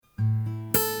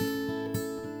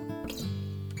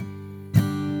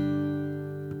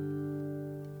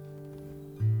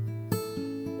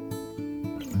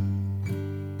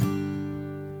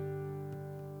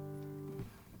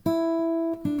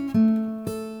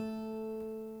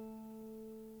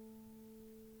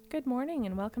Good morning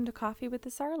and welcome to Coffee with the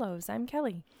Sarlos. I'm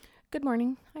Kelly. Good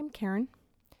morning. I'm Karen.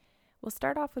 We'll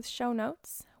start off with show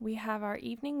notes. We have our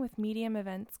Evening with Medium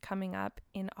events coming up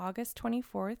in August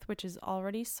 24th, which is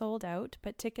already sold out,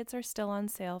 but tickets are still on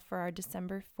sale for our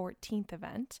December 14th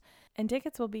event. And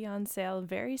tickets will be on sale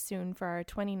very soon for our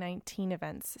 2019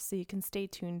 events, so you can stay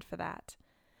tuned for that.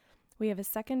 We have a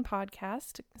second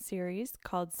podcast series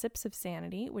called Sips of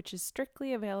Sanity, which is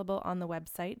strictly available on the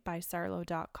website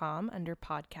bysarlo.com under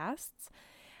podcasts.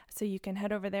 So you can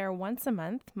head over there once a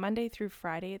month, Monday through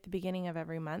Friday at the beginning of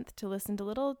every month, to listen to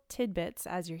little tidbits,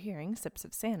 as you're hearing, Sips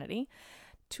of Sanity,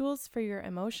 tools for your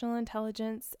emotional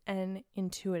intelligence and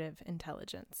intuitive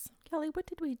intelligence. Kelly, what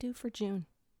did we do for June?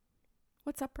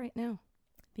 What's up right now?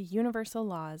 The universal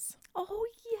laws. Oh,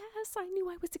 yes. I knew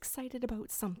I was excited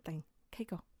about something. Okay,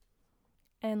 go.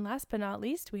 And last but not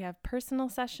least, we have personal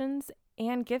sessions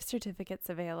and gift certificates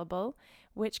available,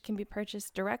 which can be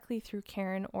purchased directly through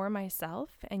Karen or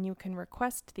myself, and you can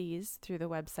request these through the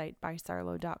website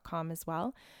bysarlo.com as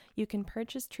well. You can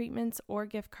purchase treatments or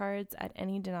gift cards at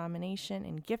any denomination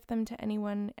and gift them to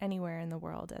anyone, anywhere in the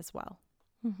world as well.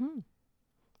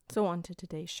 So on to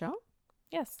today's show.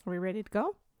 Yes. Are we ready to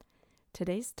go?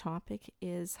 Today's topic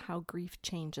is how grief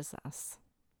changes us.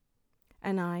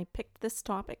 And I picked this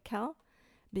topic, Kel,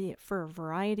 be it for a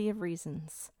variety of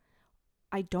reasons.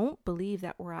 I don't believe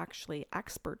that we're actually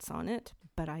experts on it,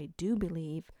 but I do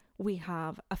believe we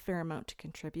have a fair amount to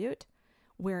contribute,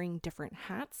 wearing different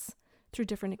hats through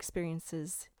different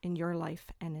experiences in your life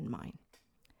and in mine.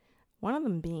 One of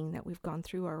them being that we've gone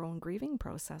through our own grieving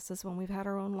processes when we've had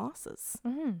our own losses.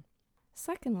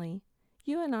 Secondly,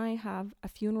 you and I have a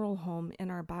funeral home in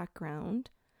our background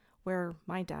where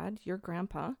my dad, your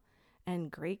grandpa,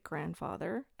 and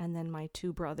great-grandfather, and then my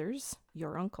two brothers,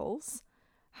 your uncles,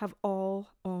 have all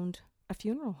owned a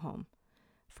funeral home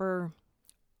for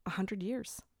 100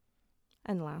 years.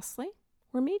 And lastly,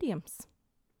 we're mediums.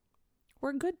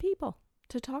 We're good people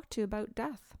to talk to about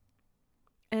death.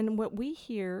 And what we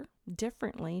hear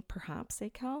differently, perhaps,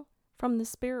 Cal, from the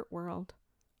spirit world.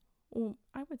 Well,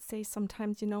 I would say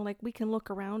sometimes, like we can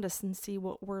look around us and see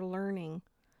what we're learning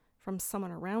from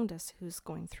someone around us who's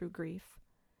going through grief.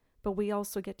 But we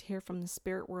also get to hear from the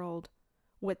spirit world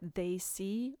what they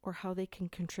see or how they can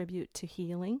contribute to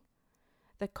healing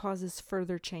that causes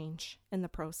further change in the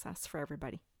process for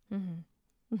everybody.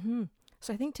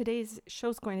 So I think today's show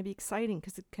is going to be exciting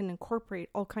because it can incorporate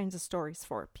all kinds of stories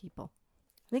for people.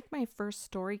 I think my first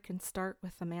story can start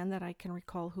with a man that I can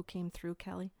recall who came through,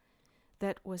 Kelly,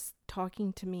 that was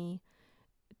talking to me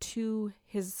to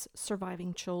his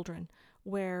surviving children,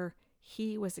 where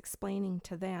he was explaining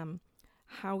to them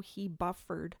how he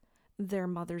buffered their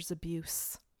mother's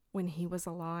abuse when he was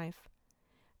alive.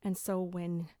 And so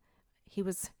when he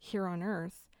was here on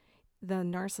earth, the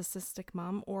narcissistic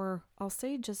mom, or I'll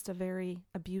say just a very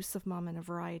abusive mom in a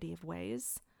variety of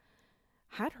ways,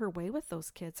 had her way with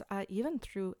those kids, even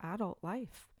through adult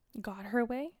life. Got her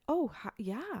way? Oh,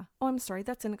 yeah. Oh, I'm sorry.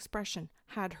 That's an expression.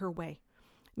 Had her way.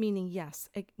 Meaning, yes,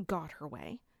 it got her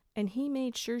way. And he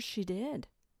made sure she did.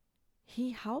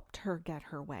 He helped her get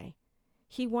her way.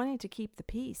 He wanted to keep the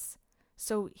peace.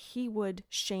 So he would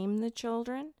shame the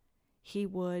children. He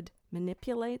would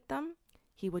manipulate them.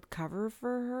 He would cover for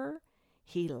her.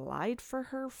 He lied for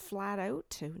her flat out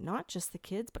to not just the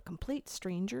kids, but complete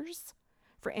strangers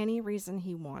for any reason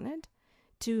he wanted,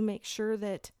 to make sure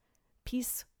that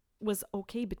peace was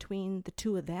okay between the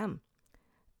two of them.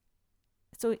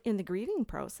 So in the grieving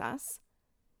process,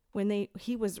 when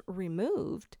he was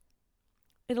removed,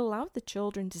 it allowed the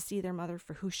children to see their mother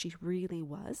for who she really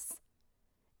was.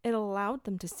 It allowed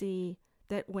them to see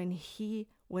that when he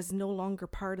was no longer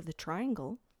part of the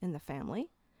triangle in the family,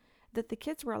 that the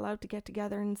kids were allowed to get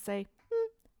together and say,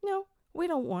 no, we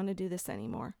don't want to do this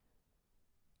anymore.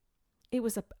 It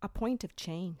was a point of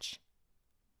change.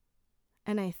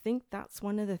 And I think that's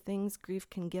one of the things grief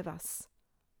can give us,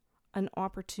 an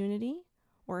opportunity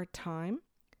or a time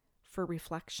for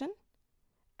reflection,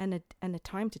 and a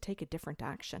time to take a different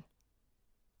action.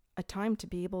 A time to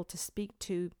be able to speak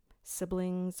to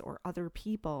siblings or other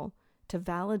people to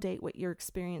validate what your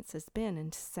experience has been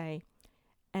and to say,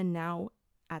 and now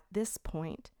at this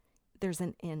point, there's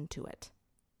an end to it.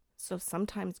 So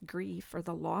sometimes grief or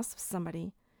the loss of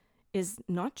somebody is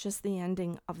not just the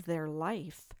ending of their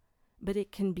life, but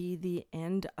it can be the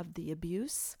end of the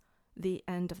abuse, the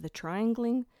end of the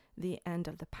triangling, the end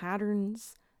of the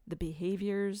patterns, the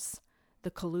behaviors, the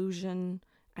collusion,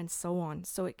 and so on.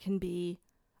 So it can be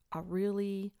a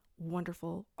really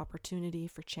wonderful opportunity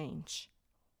for change.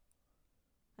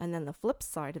 And then the flip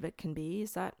side of it can be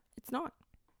is that it's not.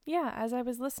 Yeah, as I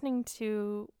was listening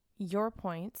to your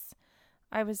points,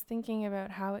 I was thinking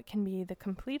about how it can be the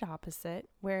complete opposite,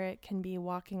 where it can be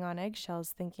walking on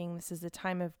eggshells thinking this is a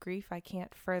time of grief, I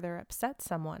can't further upset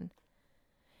someone.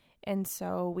 And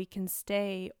so we can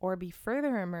stay or be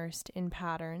further immersed in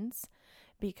patterns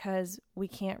because we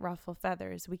can't ruffle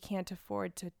feathers. We can't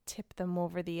afford to tip them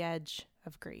over the edge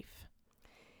of grief.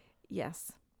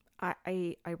 Yes.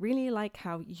 I really like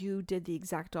how you did the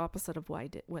exact opposite of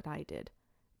what I did,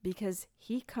 because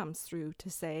he comes through to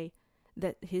say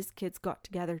that his kids got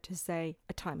together to say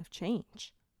a time of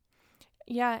change.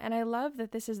 Yeah, and I love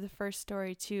that this is the first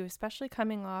story too, especially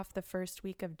coming off the first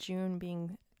week of June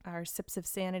being our Sips of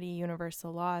Sanity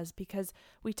universal laws, because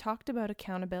we talked about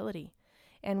accountability.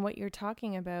 And what you're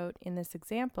talking about in this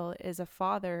example is a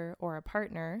father or a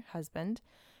partner, husband,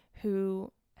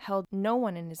 who held no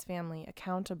one in his family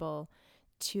accountable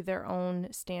to their own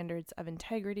standards of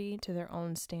integrity, to their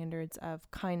own standards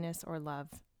of kindness or love.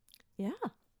 Yeah,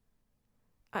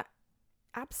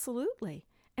 absolutely.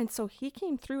 And so he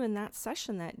came through in that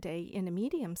session that day, in a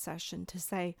medium session, to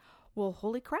say, well,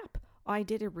 holy crap, I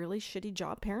did a really shitty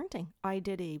job parenting. I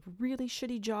did a really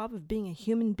shitty job of being a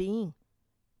human being,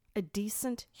 a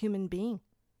decent human being.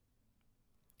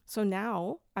 So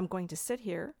now I'm going to sit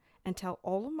here and tell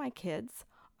all of my kids,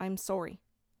 I'm sorry.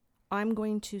 I'm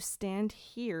going to stand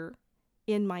here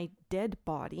in my dead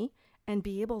body and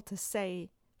be able to say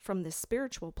from this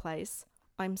spiritual place,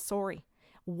 I'm sorry.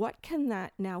 What can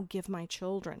that now give my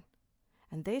children?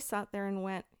 And they sat there and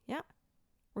went, yeah,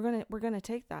 we're going to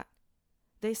take that.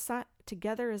 They sat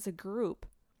together as a group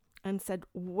and said,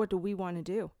 what do we want to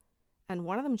do? And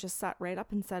one of them just sat right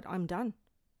up and said, I'm done.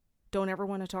 Don't ever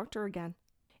want to talk to her again.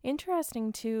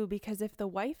 Interesting too, because if the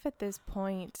wife at this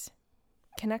point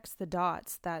connects the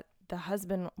dots that the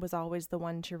husband was always the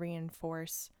one to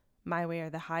reinforce my way or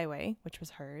the highway, which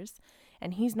was hers,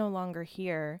 and he's no longer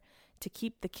here to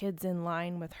keep the kids in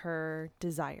line with her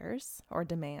desires or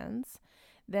demands,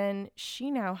 then she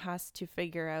now has to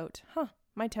figure out,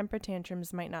 my temper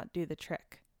tantrums might not do the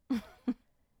trick.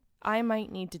 I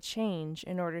might need to change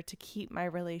in order to keep my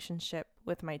relationship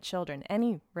with my children,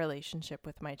 any relationship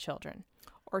with my children.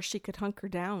 Or she could hunker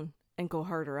down and go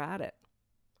harder at it.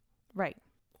 Right.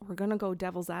 We're going to go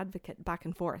devil's advocate back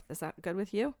and forth. Is that good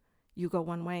with you? You go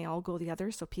one way, I'll go the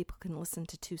other, so people can listen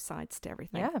to two sides to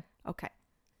everything. Yeah. Okay.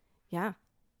 Yeah.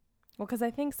 Well, because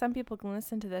I think some people can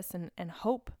listen to this and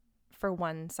hope for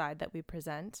one side that we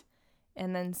present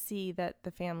and then see that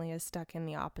the family is stuck in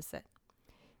the opposite.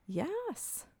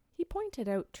 Yes. He pointed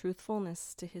out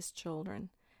truthfulness to his children.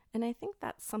 And I think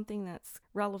that's something that's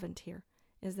relevant here,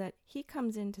 is that he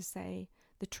comes in to say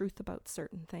the truth about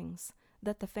certain things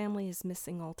that the family is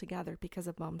missing altogether because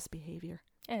of mom's behavior.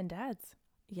 And dad's.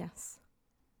 Yes.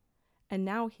 And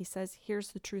now he says,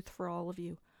 here's the truth for all of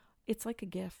you. It's like a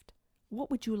gift. What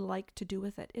would you like to do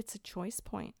with it? It's a choice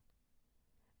point.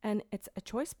 And it's a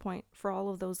choice point for all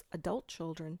of those adult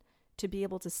children to be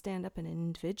able to stand up and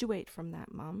individuate from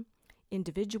that mom,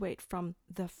 individuate from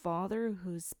the father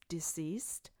who's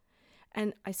deceased.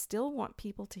 And I still want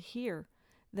people to hear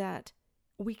that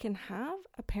we can have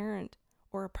a parent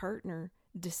or a partner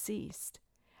deceased,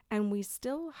 and we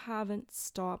still haven't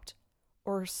stopped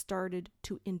or started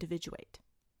to individuate.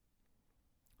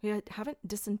 We haven't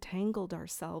disentangled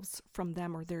ourselves from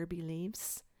them or their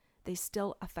beliefs. They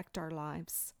still affect our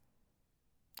lives.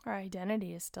 Our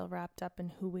identity is still wrapped up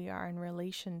in who we are in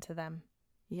relation to them.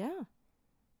 Yeah.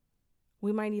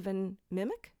 We might even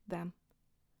mimic them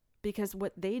because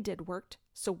what they did worked.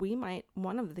 So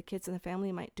one of the kids in the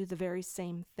family might do the very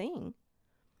same thing.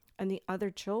 And the other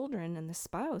children and the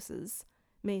spouses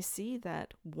may see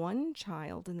that one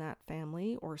child in that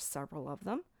family or several of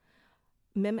them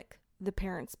mimic the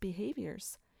parents'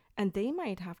 behaviors. And they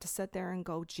might have to sit there and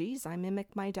go, geez, I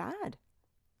mimic my dad.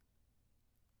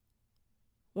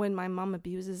 When my mom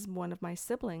abuses one of my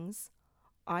siblings,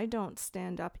 I don't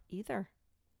stand up either.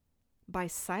 By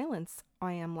silence,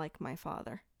 I am like my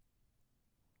father.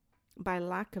 By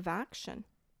lack of action,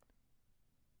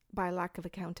 by lack of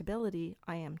accountability,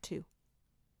 I am too.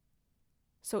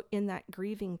 So in that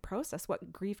grieving process,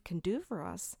 what grief can do for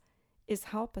us is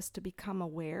help us to become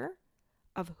aware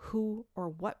of who or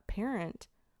what parent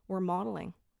we're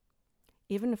modeling,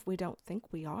 even if we don't think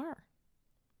we are.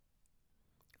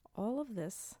 All of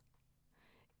this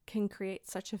can create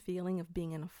such a feeling of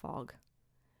being in a fog,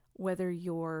 whether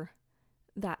you're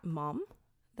that mom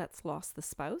that's lost the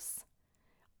spouse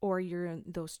or you're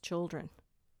those children.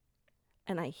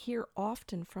 And I hear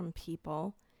often from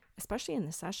people, especially in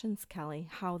the sessions, Kelly,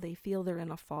 how they feel they're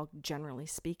in a fog, generally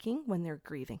speaking, when they're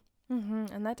grieving. Mm-hmm.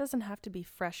 And that doesn't have to be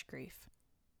fresh grief.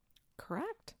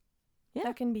 Correct. Yeah.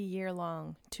 That can be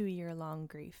year-long, 2-year-long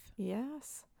grief.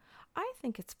 Yes. I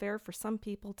think it's fair for some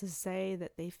people to say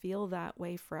that they feel that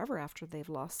way forever after they've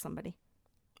lost somebody.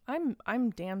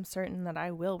 I'm damn certain that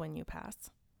I will when you pass.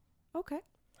 Okay.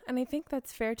 And I think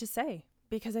that's fair to say,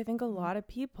 because I think a lot of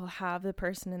people have the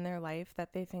person in their life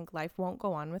that they think life won't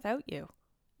go on without you.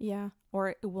 Yeah, or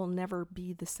it will never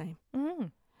be the same. Mm-hmm.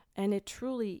 And it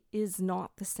truly is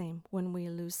not the same when we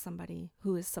lose somebody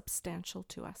who is substantial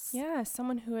to us. Yeah,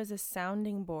 someone who is a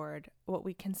sounding board, what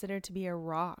we consider to be a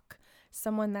rock,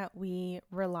 someone that we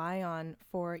rely on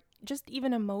for just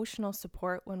even emotional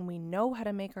support when we know how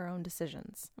to make our own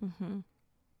decisions. Mm-hmm.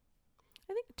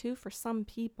 I think, too, for some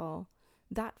people,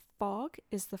 that fog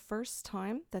is the first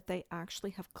time that they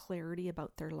actually have clarity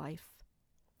about their life.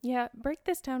 Yeah, break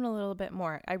this down a little bit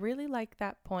more. I really like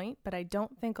that point, but I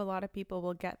don't think a lot of people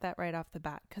will get that right off the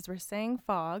bat because we're saying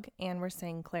fog and we're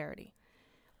saying clarity.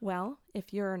 Well,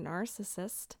 if you're a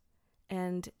narcissist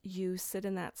and you sit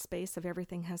in that space of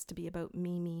everything has to be about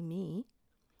me,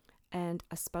 and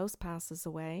a spouse passes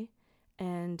away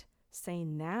and say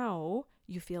now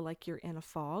you feel like you're in a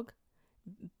fog,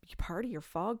 part of your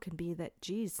fog can be that,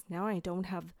 geez, now I don't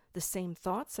have the same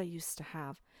thoughts I used to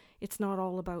have. It's not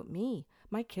all about me.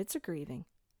 My kids are grieving.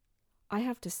 I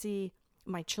have to see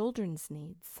my children's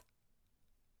needs.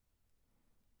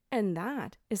 And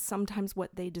that is sometimes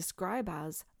what they describe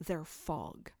as their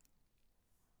fog.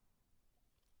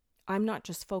 I'm not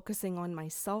just focusing on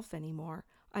myself anymore.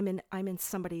 I'm in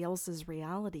somebody else's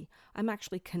reality. I'm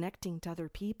actually connecting to other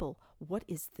people. What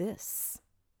is this?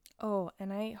 Oh,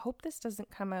 and I hope this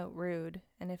doesn't come out rude,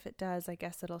 and if it does, I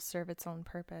guess it'll serve its own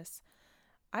purpose.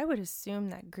 I would assume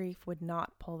that grief would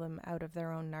not pull them out of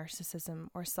their own narcissism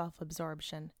or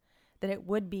self-absorption, that it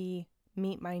would be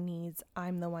meet my needs,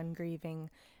 I'm the one grieving,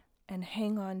 and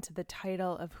hang on to the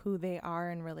title of who they are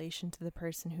in relation to the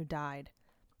person who died.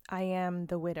 I am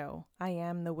the widow. I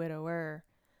am the widower.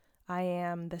 I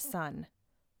am the son.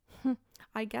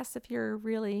 I guess if you're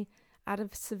really at a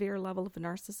severe level of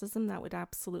narcissism, that would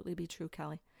absolutely be true,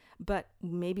 Kelly. But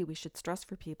maybe we should stress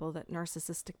for people that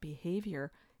narcissistic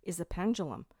behavior is a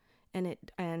pendulum, and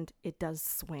it does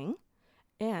swing,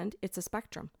 and it's a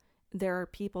spectrum. There are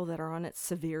people that are on it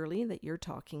severely that you're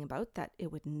talking about that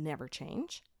it would never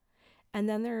change. And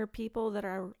then there are people that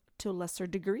are to lesser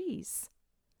degrees.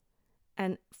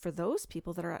 And for those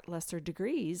people that are at lesser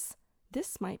degrees,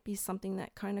 this might be something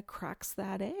that kind of cracks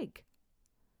that egg.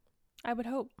 I would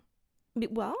hope.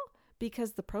 Well,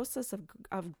 because the process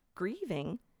of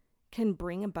grieving can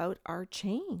bring about our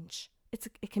change.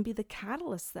 It can be the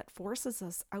catalyst that forces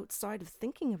us outside of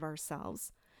thinking of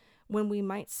ourselves when we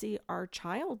might see our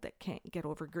child that can't get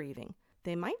over grieving.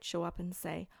 They might show up and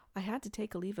say, I had to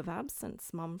take a leave of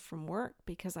absence, Mom, from work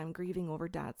because I'm grieving over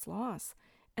Dad's loss.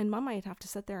 And Mom might have to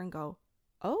sit there and go,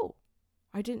 oh,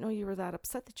 I didn't know you were that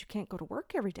upset that you can't go to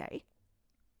work every day.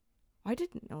 I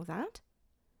didn't know that.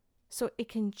 So it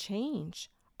can change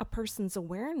a person's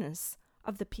awareness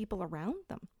of the people around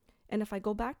them. And if I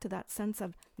go back to that sense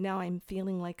of now I'm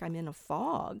feeling like I'm in a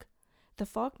fog, the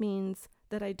fog means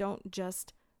that I don't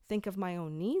just think of my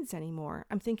own needs anymore.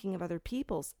 I'm thinking of other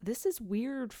people's. This is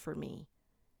weird for me.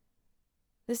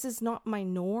 This is not my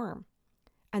norm.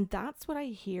 And that's what I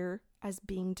hear as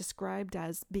being described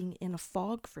as being in a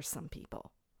fog for some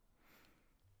people.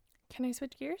 Can I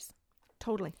switch gears?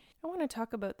 Totally. I want to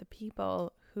talk about the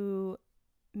people who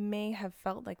may have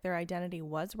felt like their identity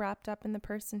was wrapped up in the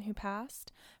person who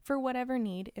passed for whatever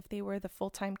need. If they were the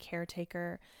full-time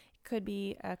caretaker, it could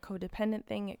be a codependent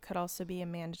thing. It could also be a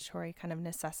mandatory kind of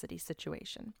necessity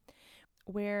situation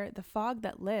where the fog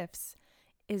that lifts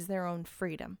is their own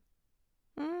freedom.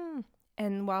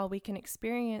 And while we can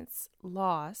experience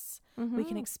loss, we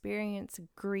can experience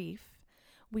grief,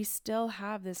 we still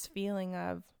have this feeling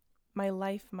of my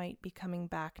life might be coming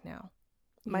back now.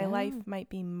 My life might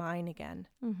be mine again.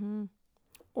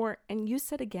 And you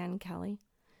said again, Kelly,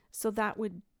 so that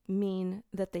would mean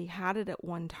that they had it at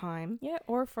one time. Yeah,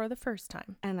 or for the first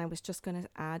time. And I was just going to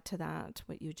add to that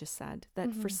what you just said,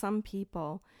 that for some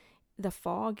people, the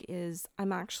fog is,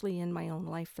 I'm actually in my own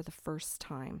life for the first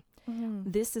time.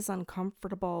 This is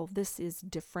uncomfortable. This is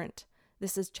different.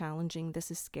 This is challenging.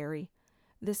 This is scary.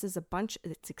 This is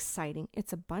it's exciting.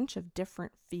 It's a bunch of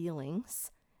different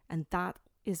feelings. And that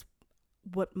is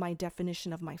what my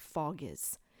definition of my fog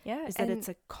is. Yeah. Is that it's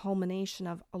a culmination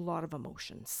of a lot of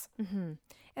emotions.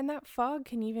 And that fog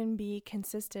can even be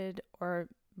consisted or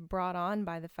brought on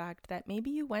by the fact that maybe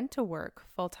you went to work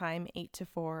full-time 8 to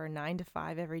 4 or 9 to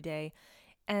 5 every day,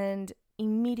 and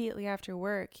immediately after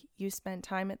work you spent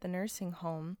time at the nursing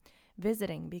home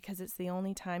visiting because it's the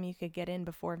only time you could get in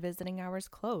before visiting hours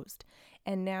closed,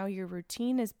 and now your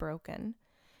routine is broken.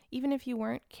 Even if you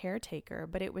weren't caretaker,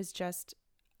 but it was just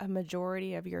a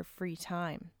majority of your free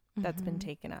time that's been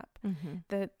taken up. Mm-hmm.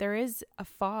 That there is a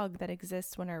fog that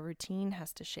exists when our routine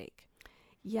has to shake.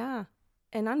 Yeah.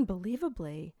 And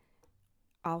unbelievably,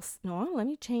 let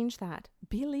me change that.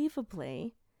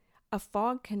 Believably, a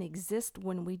fog can exist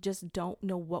when we just don't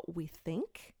know what we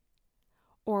think,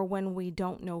 or when we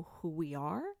don't know who we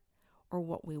are, or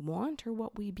what we want, or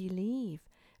what we believe.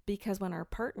 Because when our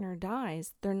partner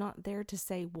dies, they're not there to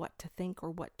say what to think, or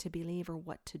what to believe, or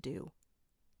what to do.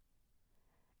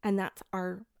 And that's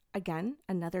again,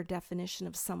 another definition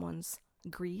of someone's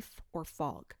grief or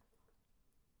fog.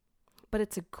 But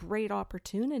it's a great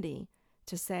opportunity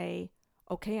to say,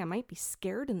 okay, I might be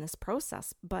scared in this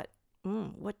process, but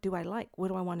what do I like? What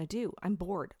do I want to do? I'm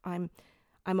bored. I'm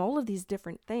all of these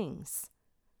different things.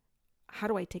 How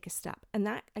do I take a step? And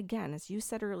that, again, as you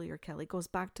said earlier, Kelly, goes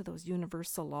back to those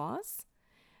universal laws.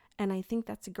 And I think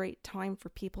that's a great time for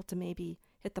people to maybe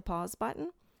hit the pause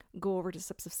button, go over to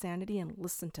Sips of Sanity and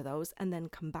listen to those, and then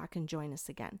come back and join us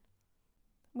again.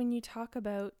 When you talk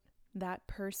about that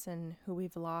person who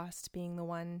we've lost being the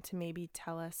one to maybe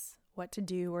tell us what to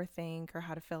do or think or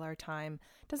how to fill our time,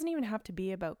 it doesn't even have to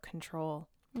be about control.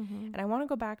 Mm-hmm. And I want to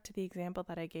go back to the example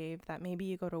that I gave, that maybe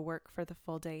you go to work for the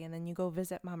full day and then you go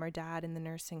visit mom or dad in the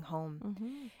nursing home.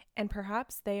 Mm-hmm. And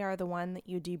perhaps they are the one that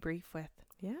you debrief with.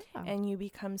 Yeah. And you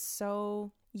become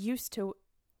so used to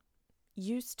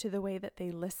the way that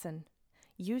they listen,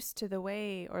 used to the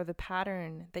way or the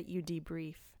pattern that you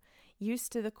debrief,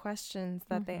 used to the questions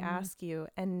that they ask you.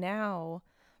 And now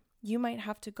you might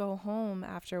have to go home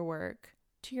after work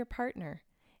to your partner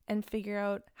and figure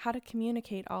out how to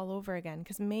communicate all over again.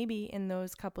 Because maybe in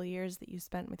those couple years that you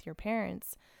spent with your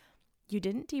parents, you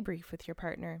didn't debrief with your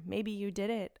partner. Maybe you did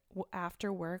it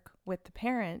after work with the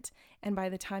parent. And by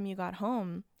the time you got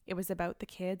home, it was about the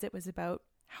kids. It was about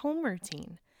home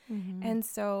routine. Mm-hmm. And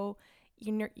so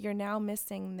you're now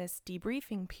missing this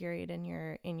debriefing period in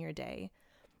your day.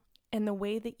 And the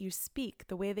way that you speak,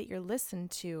 the way that you're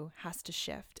listened to has to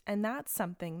shift. And that's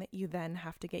something that you then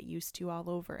have to get used to all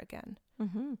over again.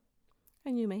 Mm-hmm.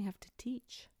 And you may have to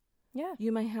teach. Yeah.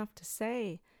 You may have to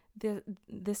say,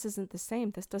 this isn't the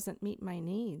same. This doesn't meet my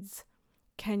needs.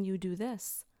 Can you do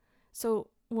this? So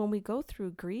when we go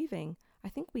through grieving, I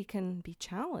think we can be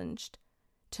challenged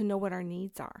to know what our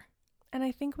needs are. And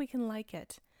I think we can like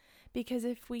it. Because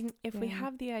if we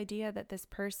have the idea that this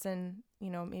person,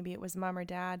 maybe it was mom or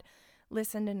dad,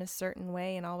 listened in a certain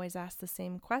way and always asked the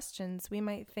same questions, we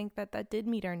might think that did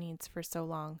meet our needs for so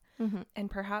long. Mm-hmm. And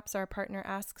perhaps our partner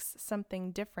asks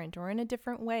something different or in a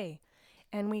different way.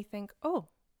 And we think, oh,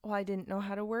 well, I didn't know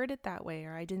how to word it that way,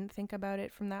 or I didn't think about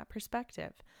it from that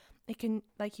perspective. It can,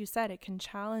 like you said, it can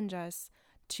challenge us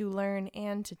to learn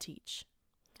and to teach.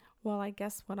 Well, I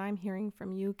guess what I'm hearing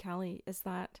from you, Kelly, is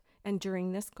that, and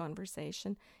during this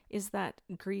conversation, is that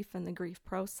grief and the grief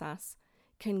process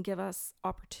can give us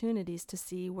opportunities to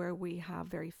see where we have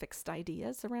very fixed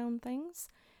ideas around things,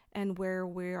 and where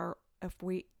we are,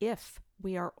 if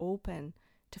we are open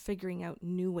to figuring out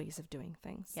new ways of doing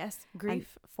things. Yes,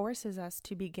 grief forces us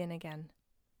to begin again.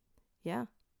 Yeah.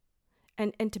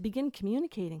 And to begin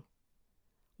communicating.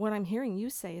 What I'm hearing you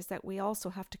say is that we also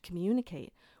have to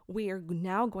communicate. We are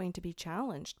now going to be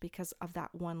challenged because of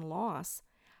that one loss.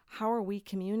 How are we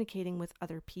communicating with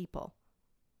other people?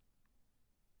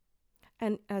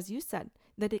 And as you said,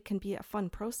 that it can be a fun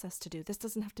process to do. This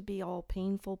doesn't have to be all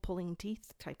painful, pulling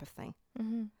teeth type of thing.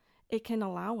 Mm-hmm. It can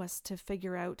allow us to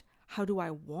figure out, how do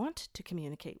I want to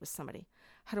communicate with somebody?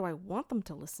 How do I want them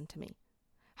to listen to me?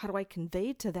 How do I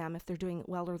convey to them if they're doing it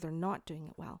well or they're not doing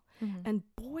it well? Mm-hmm. And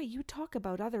boy, you talk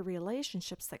about other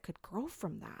relationships that could grow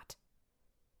from that.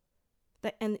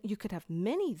 And you could have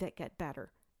many that get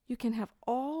better. You can have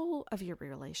all of your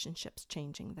relationships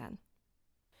changing then.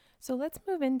 So let's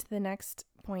move into the next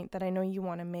point that I know you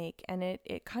want to make. And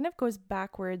it kind of goes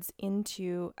backwards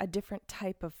into a different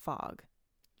type of fog.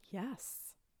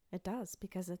 Yes, it does,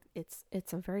 because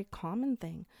it's a very common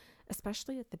thing,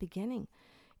 especially at the beginning.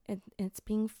 It's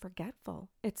being forgetful.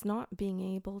 It's not being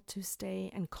able to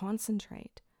stay and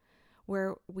concentrate,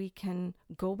 where we can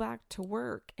go back to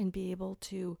work and be able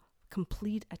to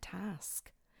complete a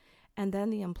task. And then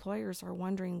the employers are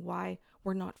wondering why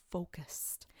we're not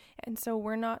focused. And so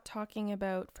we're not talking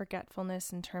about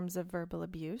forgetfulness in terms of verbal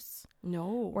abuse.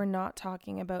 No. We're not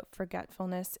talking about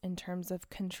forgetfulness in terms of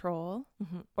control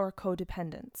or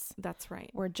codependence. That's right.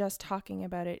 We're just talking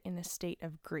about it in a state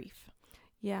of grief.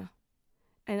 Yeah.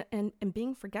 And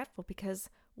being forgetful because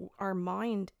our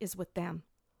mind is with them.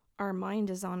 Our mind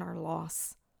is on our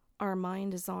loss. Our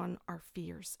mind is on our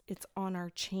fears. It's on our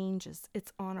changes.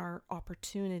 It's on our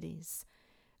opportunities.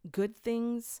 Good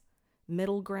things,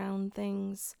 middle ground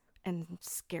things, and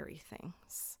scary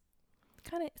things.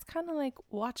 It's kind of like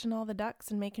watching all the ducks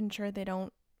and making sure they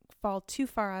don't fall too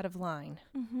far out of line.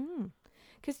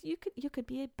 Because you could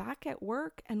be back at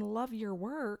work and love your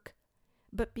work,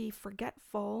 but be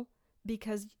forgetful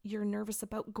because you're nervous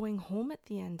about going home at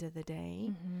the end of the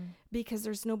day, because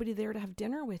there's nobody there to have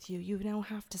dinner with you. You now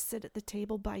have to sit at the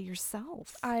table by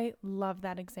yourself. I love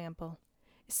that example.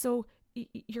 So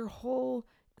your whole,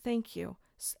 thank you.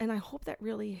 And I hope that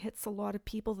really hits a lot of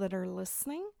people that are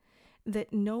listening,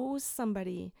 that knows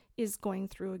somebody is going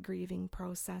through a grieving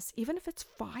process, even if it's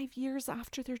 5 years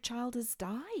after their child has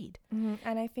died.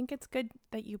 And I think it's good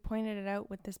that you pointed it out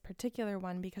with this particular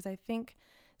one, because I think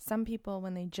some people,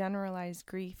 when they generalize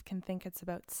grief, can think it's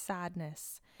about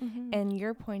sadness. And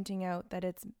you're pointing out that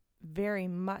it's very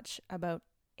much about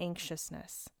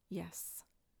anxiousness. Yes.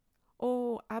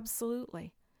 Oh,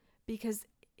 absolutely. Because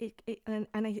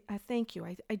I thank you.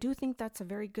 I do think that's a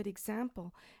very good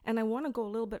example. And I want to go a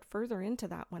little bit further into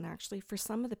that one, actually, for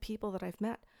some of the people that I've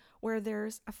met where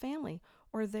there's a family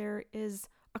or there is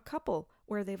a couple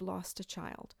where they've lost a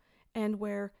child and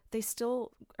where they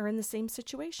still are in the same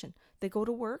situation. They go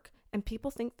to work and people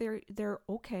think they're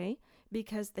okay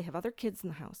because they have other kids in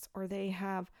the house or they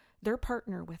have their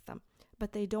partner with them.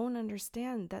 But they don't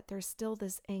understand that there's still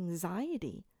this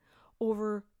anxiety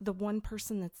over the one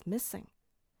person that's missing.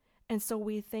 And so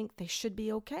we think they should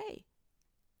be okay.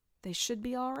 They should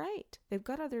be all right. They've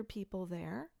got other people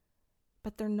there,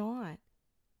 but they're not.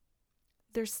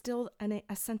 There's still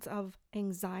a sense of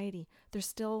anxiety. There's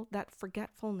still that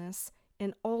forgetfulness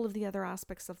in all of the other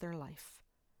aspects of their life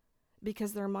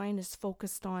because their mind is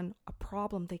focused on a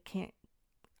problem they can't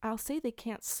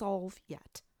solve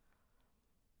yet.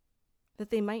 That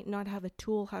they might not have a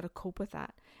tool how to cope with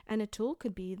that. And a tool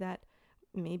could be that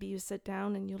maybe you sit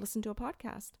down and you listen to a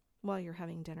podcast while you're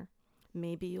having dinner.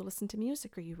 Maybe you listen to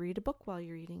music or you read a book while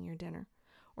you're eating your dinner.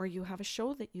 Or you have a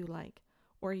show that you like.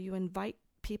 Or you invite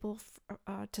people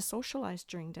to socialize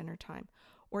during dinner time.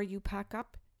 Or you pack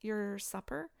up your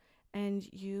supper and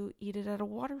you eat it at a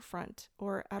waterfront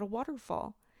or at a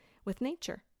waterfall with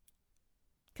nature.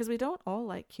 Because we don't all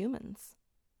like humans.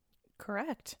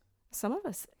 Correct. Some of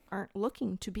us aren't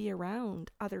looking to be around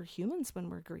other humans when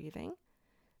we're grieving.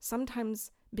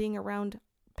 Sometimes being around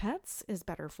pets is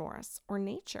better for us, or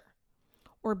nature,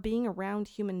 or being around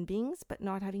human beings but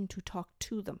not having to talk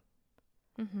to them.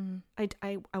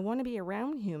 I want to be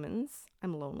around humans.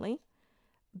 I'm lonely,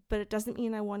 but it doesn't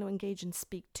mean I want to engage and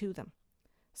speak to them.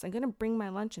 So I'm going to bring my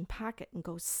lunch and pack it and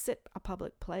go sit a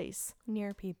public place.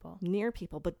 Near people,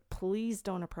 but please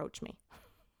don't approach me.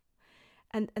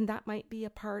 And that might be a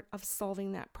part of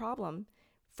solving that problem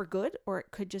for good, or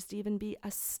it could just even be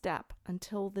a step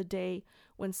until the day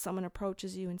when someone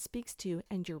approaches you and speaks to you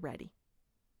and you're ready.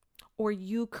 Or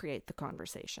you create the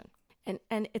conversation.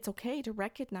 And it's okay to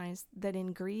recognize that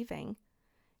in grieving,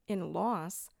 in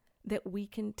loss, that we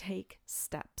can take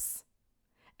steps.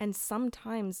 And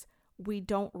sometimes we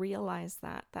don't realize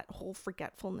that whole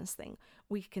forgetfulness thing.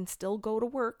 We can still go to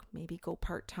work, maybe go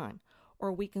part-time,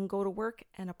 or we can go to work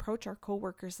and approach our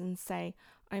coworkers and say,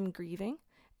 I'm grieving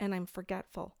and I'm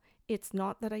forgetful. It's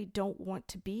not that I don't want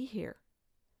to be here.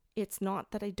 It's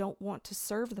not that I don't want to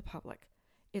serve the public.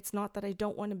 It's not that I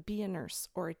don't want to be a nurse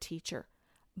or a teacher,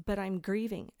 but I'm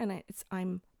grieving and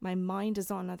my mind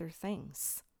is on other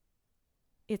things.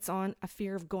 It's on a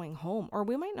fear of going home, or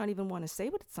we might not even want to say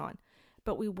what it's on,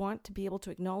 but we want to be able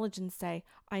to acknowledge and say,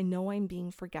 I know I'm being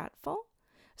forgetful,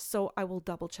 so I will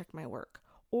double check my work.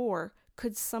 Or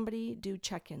could somebody do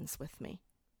check-ins with me?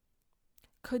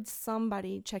 Could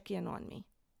somebody check in on me?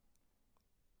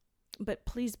 But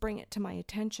please bring it to my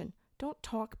attention. Don't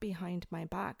talk behind my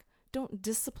back. Don't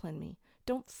discipline me.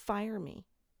 Don't fire me.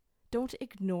 Don't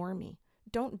ignore me.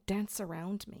 Don't dance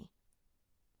around me.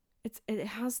 It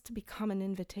has to become an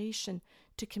invitation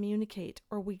to communicate,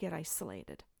 or we get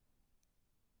isolated.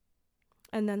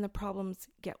 And then the problems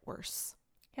get worse.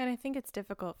 And I think it's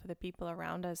difficult for the people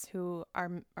around us who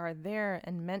are there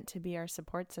and meant to be our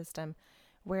support system,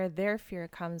 where their fear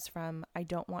comes from, I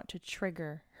don't want to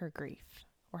trigger her grief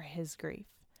or his grief.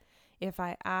 If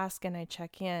I ask and I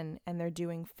check in and they're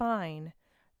doing fine,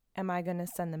 am I going to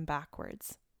send them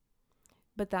backwards?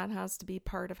 But that has to be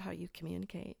part of how you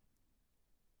communicate.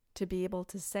 To be able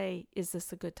to say, is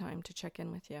this a good time to check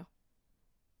in with you?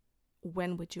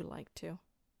 When would you like to?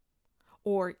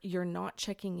 Or you're not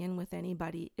checking in with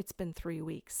anybody. It's been 3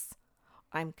 weeks.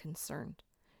 I'm concerned.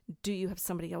 Do you have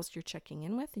somebody else you're checking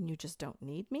in with and you just don't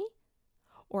need me?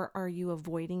 Or are you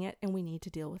avoiding it and we need to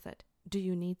deal with it? Do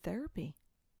you need therapy?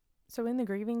 So in the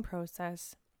grieving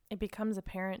process, it becomes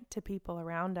apparent to people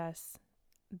around us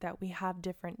that we have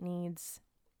different needs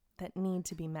that need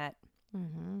to be met.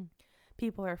 Mm-hmm.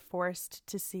 People are forced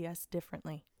to see us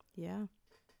differently. Yeah.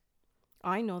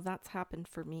 I know that's happened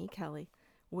for me, Kelly,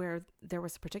 where there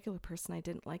was a particular person I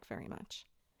didn't like very much.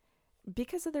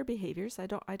 Because of their behaviors,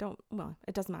 well,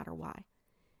 it doesn't matter why.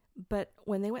 But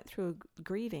when they went through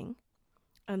grieving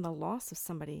and the loss of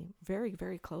somebody very,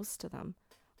 very close to them,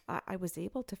 I was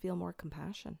able to feel more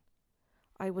compassion.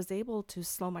 I was able to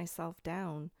slow myself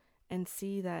down and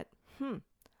see that,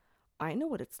 I know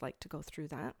what it's like to go through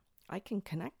that. I can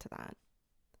connect to that.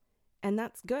 And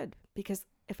that's good, because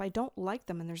if I don't like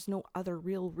them and there's no other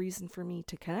real reason for me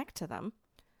to connect to them,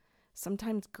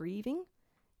 sometimes grieving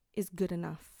is good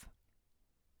enough.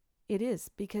 It is,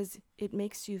 because it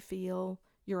makes you feel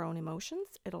your own emotions.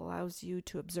 It allows you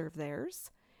to observe theirs,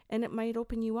 and it might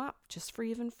open you up just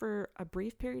for a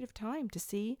brief period of time to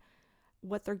see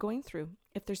what they're going through,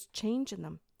 if there's change in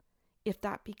them, if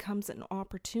that becomes an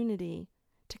opportunity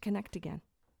to connect again.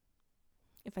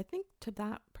 If I think to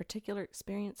that particular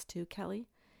experience too, Kelly,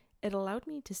 it allowed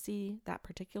me to see that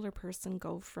particular person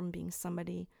go from being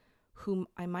somebody whom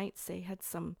I might say had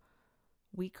some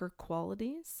weaker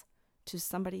qualities to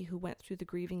somebody who went through the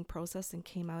grieving process and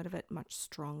came out of it much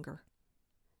stronger.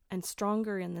 And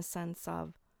stronger in the sense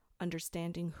of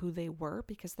understanding who they were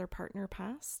because their partner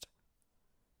passed,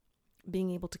 being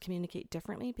able to communicate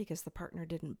differently because the partner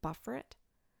didn't buffer it,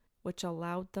 which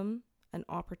allowed them an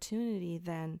opportunity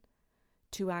then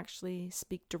to actually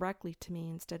speak directly to me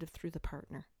instead of through the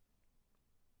partner.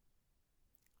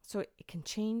 So it can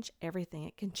change everything.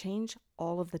 It can change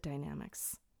all of the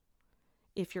dynamics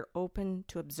if you're open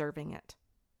to observing it,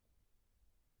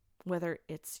 whether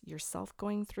it's yourself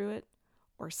going through it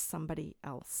or somebody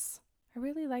else. I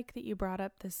really like that you brought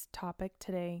up this topic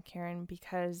today, Karen,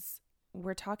 because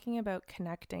we're talking about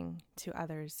connecting to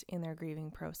others in their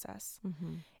grieving process.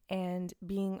 Mm-hmm. And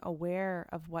being aware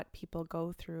of what people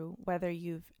go through, whether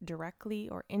you've directly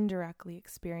or indirectly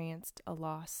experienced a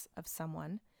loss of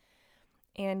someone.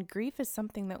 And grief is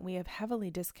something that we have heavily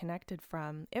disconnected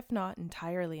from, if not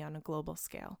entirely on a global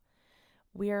scale.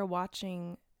 We are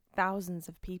watching thousands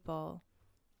of people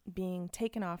being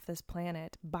taken off this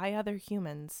planet by other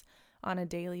humans on a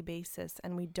daily basis,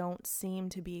 and we don't seem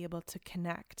to be able to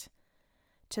connect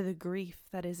to the grief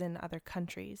that is in other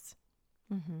countries.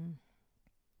 Mm-hmm.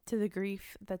 To the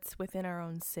grief that's within our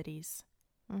own cities,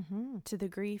 mm-hmm. to the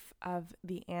grief of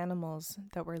the animals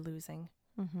that we're losing,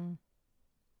 mm-hmm.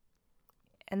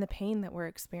 and the pain that we're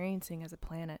experiencing as a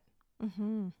planet.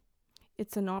 Mm-hmm.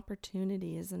 It's an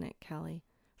opportunity, isn't it, Kelly,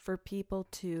 for people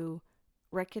to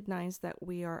recognize that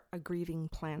we are a grieving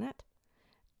planet,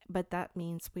 but that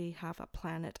means we have a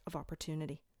planet of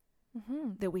opportunity,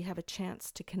 that we have a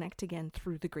chance to connect again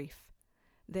through the grief.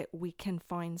 That we can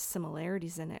find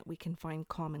similarities in it. We can find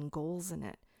common goals in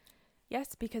it.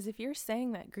 Yes, because if you're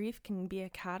saying that grief can be a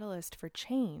catalyst for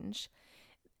change,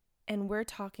 and we're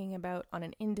talking about on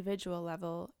an individual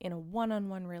level in a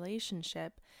one-on-one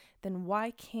relationship, then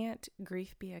why can't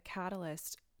grief be a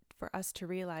catalyst for us to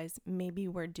realize maybe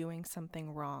we're doing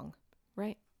something wrong?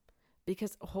 Right.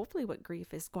 Because hopefully what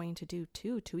grief is going to do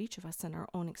too, to each of us in our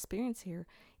own experience here,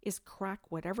 is crack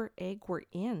whatever egg we're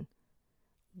in,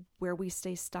 where we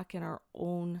stay stuck in our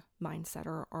own mindset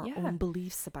or our own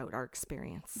beliefs about our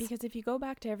experience. Because if you go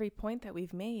back to every point that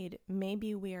we've made,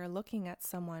 maybe we are looking at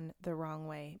someone the wrong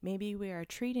way. Maybe we are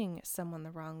treating someone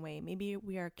the wrong way. Maybe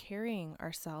we are carrying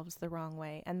ourselves the wrong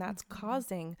way. And that's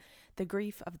causing the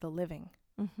grief of the living.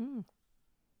 Mm-hmm.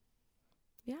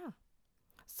 Yeah.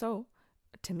 So,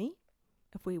 to me,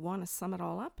 if we want to sum it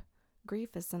all up,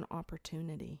 grief is an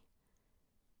opportunity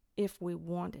if we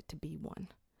want it to be one.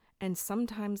 And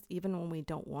sometimes, even when we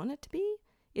don't want it to be,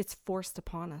 it's forced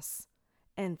upon us.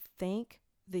 And thank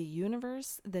the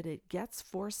universe that it gets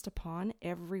forced upon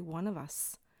every one of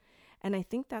us. And I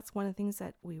think that's one of the things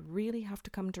that we really have to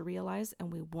come to realize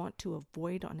and we want to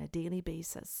avoid on a daily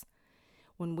basis.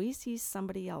 When we see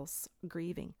somebody else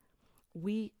grieving,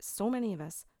 so many of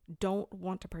us don't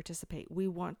want to participate. We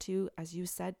want to, as you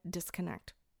said,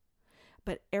 disconnect.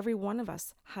 But every one of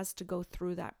us has to go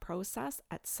through that process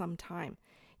at some time.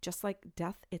 Just like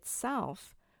death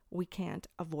itself, we can't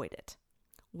avoid it.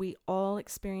 We all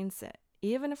experience it.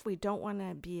 Even if we don't want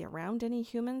to be around any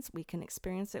humans, we can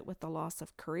experience it with the loss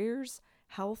of careers,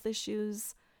 health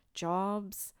issues,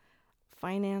 jobs,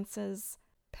 finances,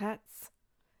 pets.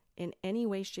 In any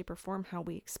way, shape, or form, how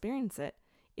we experience it,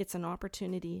 it's an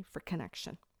opportunity for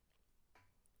connection.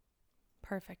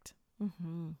 Perfect.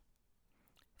 Mm-hmm.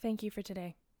 Thank you for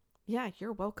today. Yeah,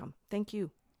 you're welcome. Thank you.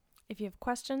 If you have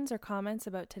questions or comments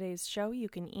about today's show, you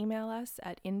can email us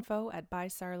at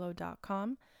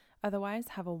info@bysarlo.com. Otherwise,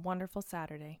 have a wonderful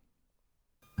Saturday.